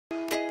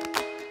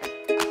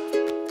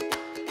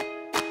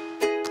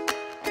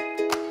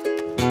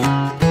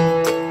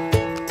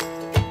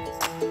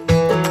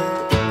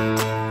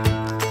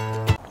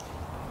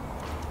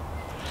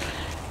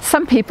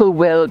people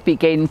will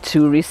begin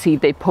to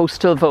receive their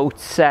postal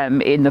votes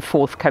in the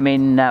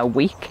forthcoming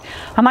week,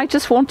 and I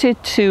just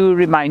wanted to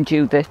remind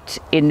you that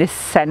in this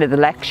Senedd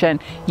election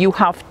you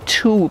have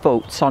 2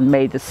 votes on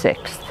May the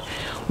 6th.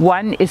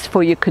 One is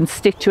for your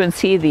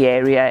constituency, the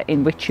area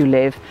in which you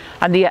live,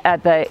 and the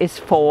other is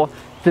for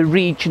the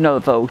regional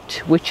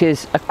vote, which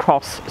is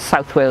across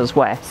South Wales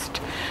West.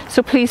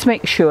 So please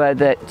make sure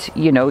that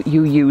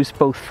you use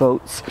both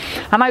votes,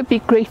 and I'd be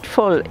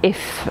grateful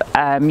if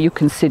you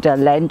consider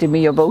lending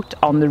me your vote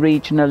on the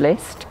regional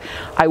list.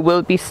 I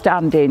will be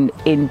standing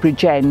in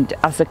Bridgend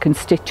as a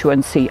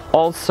constituency,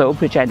 also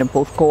Bridgend and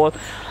Porthcawl,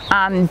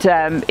 and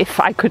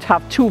if I could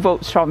have 2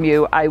 votes from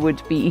you, I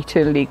would be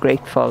eternally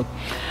grateful.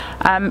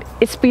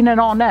 It's been an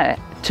honour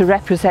to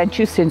represent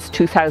you since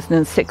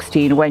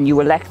 2016, when you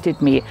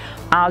elected me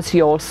as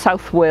your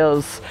South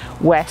Wales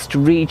West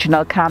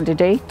regional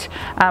candidate,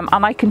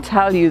 and I can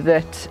tell you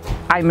that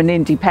I'm an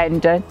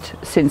independent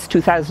since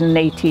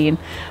 2018,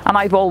 and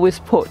I've always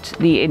put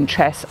the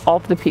interests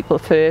of the people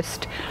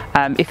first.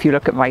 If you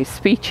look at my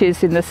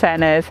speeches in the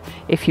Senedd,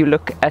 if you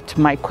look at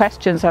my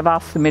questions I've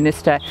asked the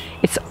Minister,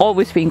 it's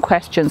always been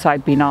questions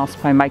I've been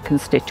asked by my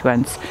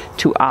constituents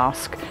to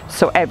ask,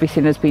 so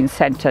everything has been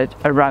centred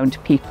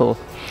around people.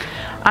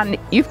 And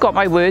you've got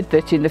my word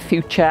that in the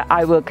future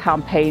I will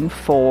campaign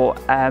for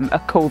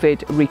a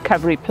COVID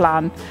recovery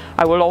plan.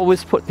 I will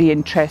always put the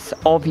interests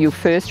of you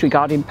first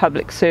regarding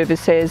public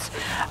services,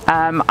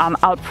 and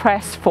I'll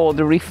press for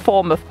the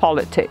reform of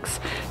politics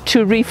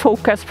to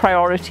refocus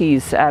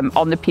priorities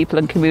on the people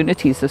and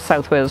communities of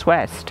South Wales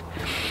West.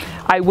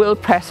 I will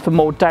press for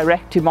more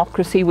direct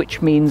democracy,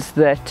 which means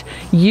that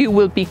you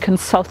will be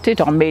consulted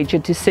on major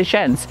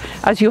decisions,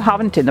 as you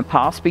haven't in the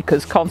past,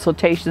 because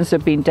consultations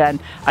have been done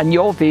and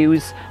your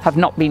views have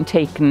not been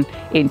taken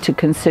into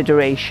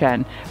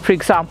consideration. For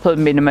example,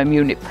 minimum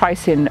unit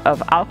pricing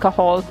of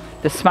alcohol,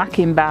 the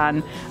smacking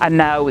ban, and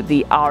now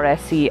the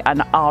RSE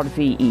and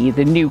RVE,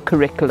 the new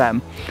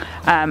curriculum.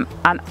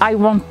 And I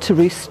want to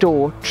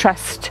restore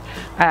trust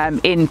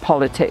in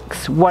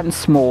politics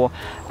once more.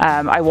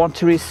 I want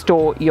to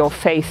restore your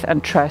faith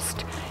and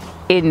trust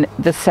in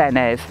the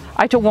Senedd.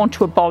 I don't want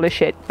to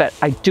abolish it, but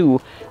I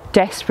do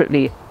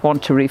desperately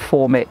want to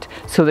reform it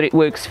so that it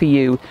works for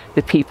you,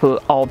 the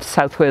people of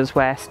South Wales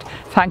West.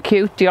 Thank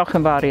you. Diolch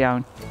yn fawr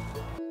iawn.